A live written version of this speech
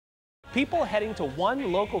People heading to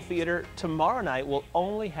one local theater tomorrow night will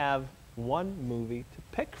only have one movie to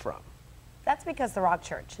pick from. That's because the Rock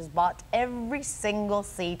Church has bought every single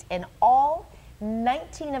seat in all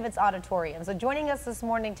 19 of its auditoriums. So joining us this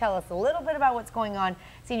morning, tell us a little bit about what's going on,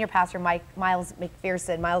 Senior Pastor Miles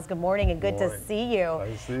McPherson. Miles, good morning and good to see you. Nice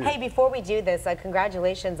to see you. Hey, before we do this,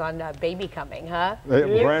 congratulations on baby coming, huh?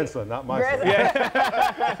 Hey, grandson, not my son.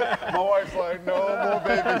 Yeah. My wife's like, no more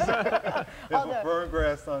babies. It's my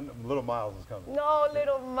grandson, little Miles, is coming. No,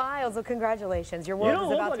 little Miles. Well, congratulations. Your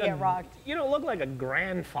world is about to get rocked. You don't look like a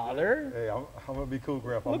grandfather. Hey, I'm going to be cool,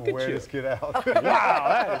 Grandpa. I'm Look going to at wear you. this kid out. Wow,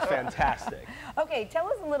 that is fantastic. Okay, tell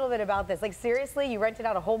us a little bit about this. Like, seriously, you rented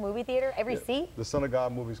out a whole movie theater, every seat? The Son of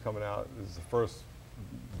God movie's coming out. This is the first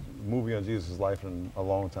movie on Jesus' life in a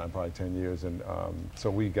long time, probably 10 years. And so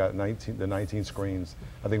we got 19 screens.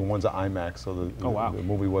 I think one's an IMAX, so the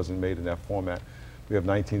movie wasn't made in that format. We have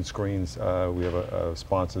 19 screens. We have a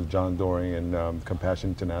sponsor, John Doring and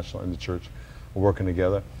Compassion International and the church. We're working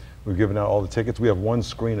together. We're giving out all the tickets. We have one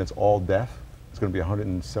screen that's all deaf. It's going to be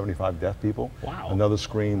 175 deaf people. Wow. Another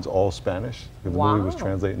screen's all Spanish. The movie was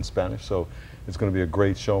translated in Spanish, so it's going to be a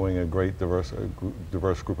great showing, a great diverse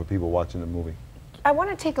group of people watching the movie. I want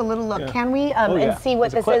to take a little look, can we, and see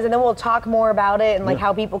what this is, and then we'll talk more about it and like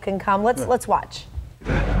how people can come. Let's watch.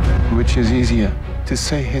 Which is easier, to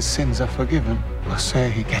say his sins are forgiven, or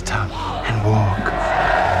say get up and walk?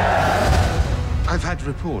 I've had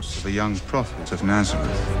reports of a young prophet of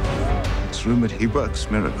Nazareth. It's rumored he works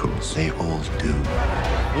miracles. They all do.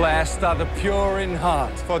 Blessed are the pure in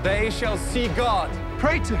heart, for they shall see God.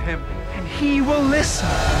 Pray to him, and he will listen.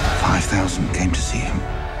 5,000 came to see him.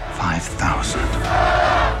 5,000.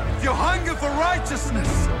 If you hunger for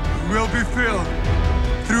righteousness, you will be filled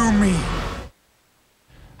through me.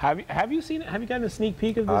 Have you seen it? Have you gotten a sneak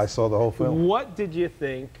peek of this? I saw the whole film. What did you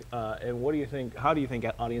think, and what do you think, how do you think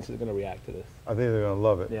audiences are going to react to this? I think they're going to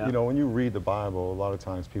love it. Yeah. You know, when you read the Bible, a lot of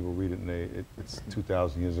times people read it and it's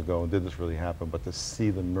 2,000 years ago, and did this really happen? But to see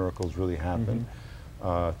the miracles really happen,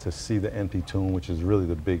 to see the empty tomb, which is really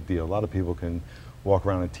the big deal. A lot of people can walk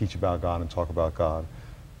around and teach about God and talk about God.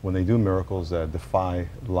 When they do miracles that defy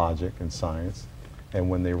logic and science, and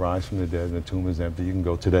when they rise from the dead and the tomb is empty, you can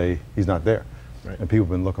go, today, he's not there. Right. And people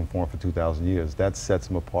have been looking for him for 2,000 years. That sets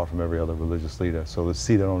him apart from every other religious leader. So to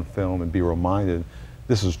see that on film and be reminded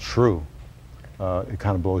this is true, it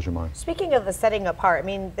kind of blows your mind. Speaking of the setting apart, I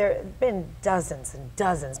mean, there have been dozens and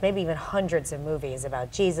dozens, maybe even hundreds of movies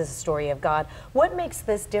about Jesus, the story of God. What makes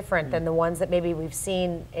this different than the ones that maybe we've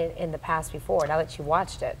seen in the past before, now that you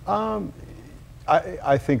watched it?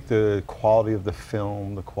 I think the quality of the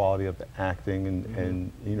film, the quality of the acting,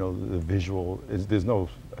 and you know, the visual, there's no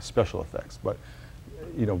special effects. But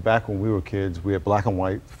you know, back when we were kids, we had black and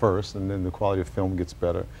white first, and then the quality of film gets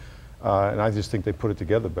better. And I just think they put it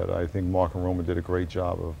together better. I think Mark and Roman did a great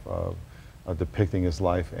job of depicting his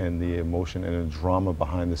life and the emotion and the drama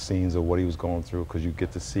behind the scenes of what he was going through, because you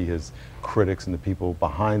get to see his critics and the people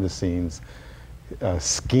behind the scenes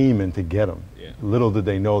scheming to get him. Yeah. Little did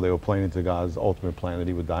they know they were playing into God's ultimate plan that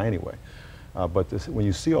he would die anyway. But when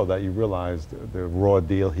you see all that, you realize the raw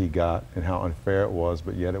deal he got and how unfair it was,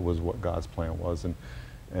 but yet it was what God's plan was.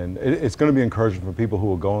 And it's going to be encouraging for people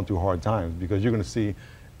who are going through hard times, because you're going to see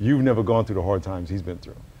you've never gone through the hard times he's been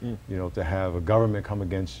through. You know, to have a government come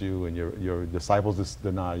against you and your disciples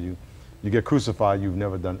deny you, you get crucified, you've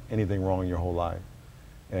never done anything wrong in your whole life.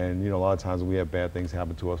 And you know, a lot of times when we have bad things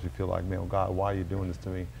happen to us, we feel like, man, God, why are you doing this to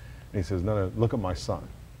me? And he says, no, look at my son.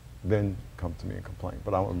 Then come to me and complain.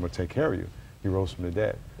 But I'm going to take care of you. He rose from the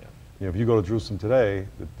dead. Yeah. You know, if you go to Jerusalem today,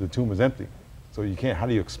 the tomb is empty. So you can't, how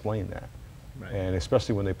do you explain that? Right. And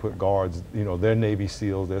especially when they put guards, you know, their Navy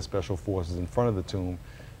SEALs, their special forces in front of the tomb,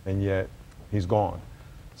 and yet he's gone.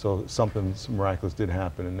 So something miraculous did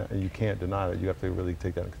happen, and you can't deny that. You have to really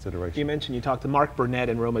take that into consideration. You mentioned you talked to Mark Burnett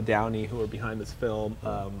and Roma Downey, who are behind this film.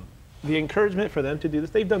 The encouragement for them to do this,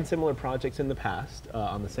 they've done similar projects in the past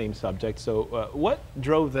on the same subject. So what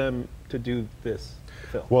drove them to do this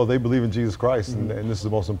film? Well, they believe in Jesus Christ, and this is the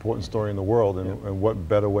most important story in the world. And what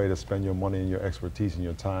better way to spend your money and your expertise and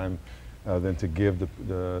your time than to give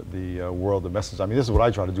the world the message. I mean, this is what I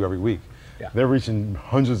try to do every week. Yeah. They're reaching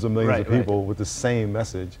hundreds of millions of people with the same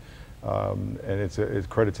message, and it's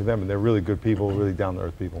credit to them, and they're really good people, really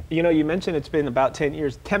down-to-earth people. You know, you mentioned it's been about 10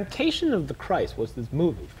 years. Temptation of the Christ was this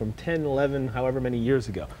movie from 10, 11, however many years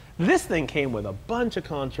ago. This thing came with a bunch of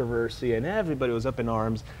controversy, and everybody was up in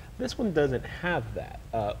arms. This one doesn't have that.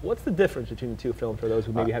 What's the difference between the two films for those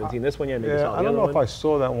who maybe haven't seen this one yet? Maybe saw the I don't know other if one? I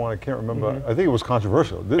saw that one. I can't remember. I think it was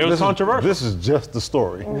controversial. It was controversial. This is just the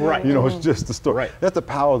story. Right. You know, it's just the story. Right. That's the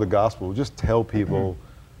power of the gospel. Just tell people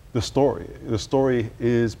The story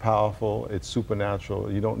is powerful. It's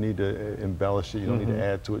supernatural. You don't need to embellish it. You don't need to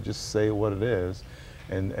add to it. Just say what it is.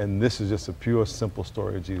 And this is just a pure, simple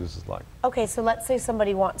story of Jesus' life. Okay, so let's say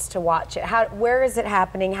somebody wants to watch it. Where is it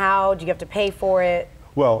happening? How do you have to pay for it?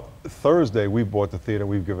 Well, Thursday we bought the theater.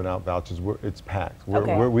 We've given out vouchers. It's packed.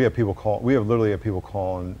 Okay. We have people call. We have literally had people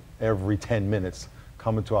calling every 10 minutes,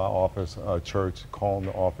 coming to our office, church, calling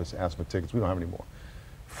the office, asking for tickets. We don't have any more.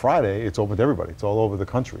 Friday, it's open to everybody. It's all over the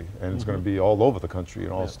country, and it's going to be all over the country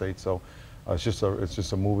in all states. So it's just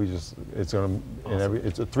a movie. It's going to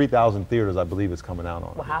it's 3,000 theaters, I believe, it's coming out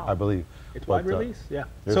on. Wow. I believe. It's wide release, yeah.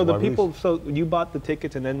 It's So the wide people, release. so you bought the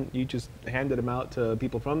tickets and then you just handed them out to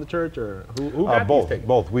people from the church, or who got Both. these tickets?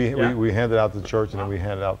 Both. We Yeah? handed out to the church, and then we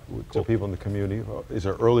handed out to people in the community. It's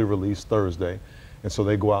an early release Thursday, and so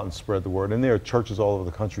they go out and spread the word. And there are churches all over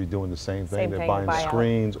the country doing the same thing. Same They're thing, buying buy out.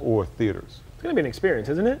 screens or theaters. It's going to be an experience,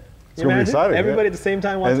 isn't it? It's going to be exciting. Everybody yeah. at the same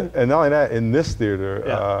time watching. And not only that, in this theater,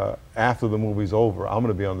 Yeah. after the movie's over, I'm going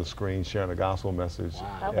to be on the screen sharing a gospel message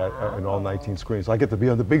in all 19 screens. So I get to be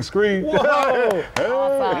on the big screen. Whoa!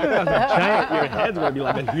 Awesome. Giant, your head's going to be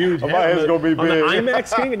like a huge head. My head's going to be on big. the IMAX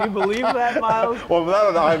screen, can you believe that, Miles? Well, not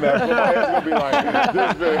on the IMAX, but my head's going to be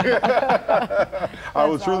like this big. I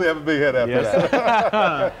will truly have a big head after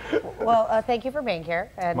that. Well, thank you for being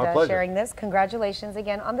here and My pleasure. sharing this. Congratulations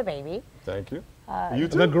again on the baby. Thank you. You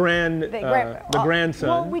too. The grandson.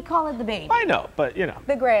 Well, we call it the baby. I know, but you know.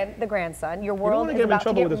 The grandson. Your world wanna is get him in about to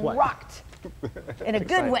trouble get with his wife. rocked in a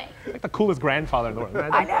good way. Like the coolest grandfather in the world.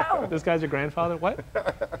 Imagine. I know. This guy's your grandfather? What? You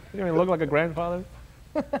don't even look like a grandfather?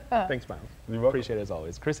 Thanks, Miles. You're welcome. Appreciate it as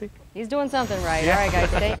always. Chrissy? He's doing something right. All right, guys,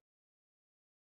 stay.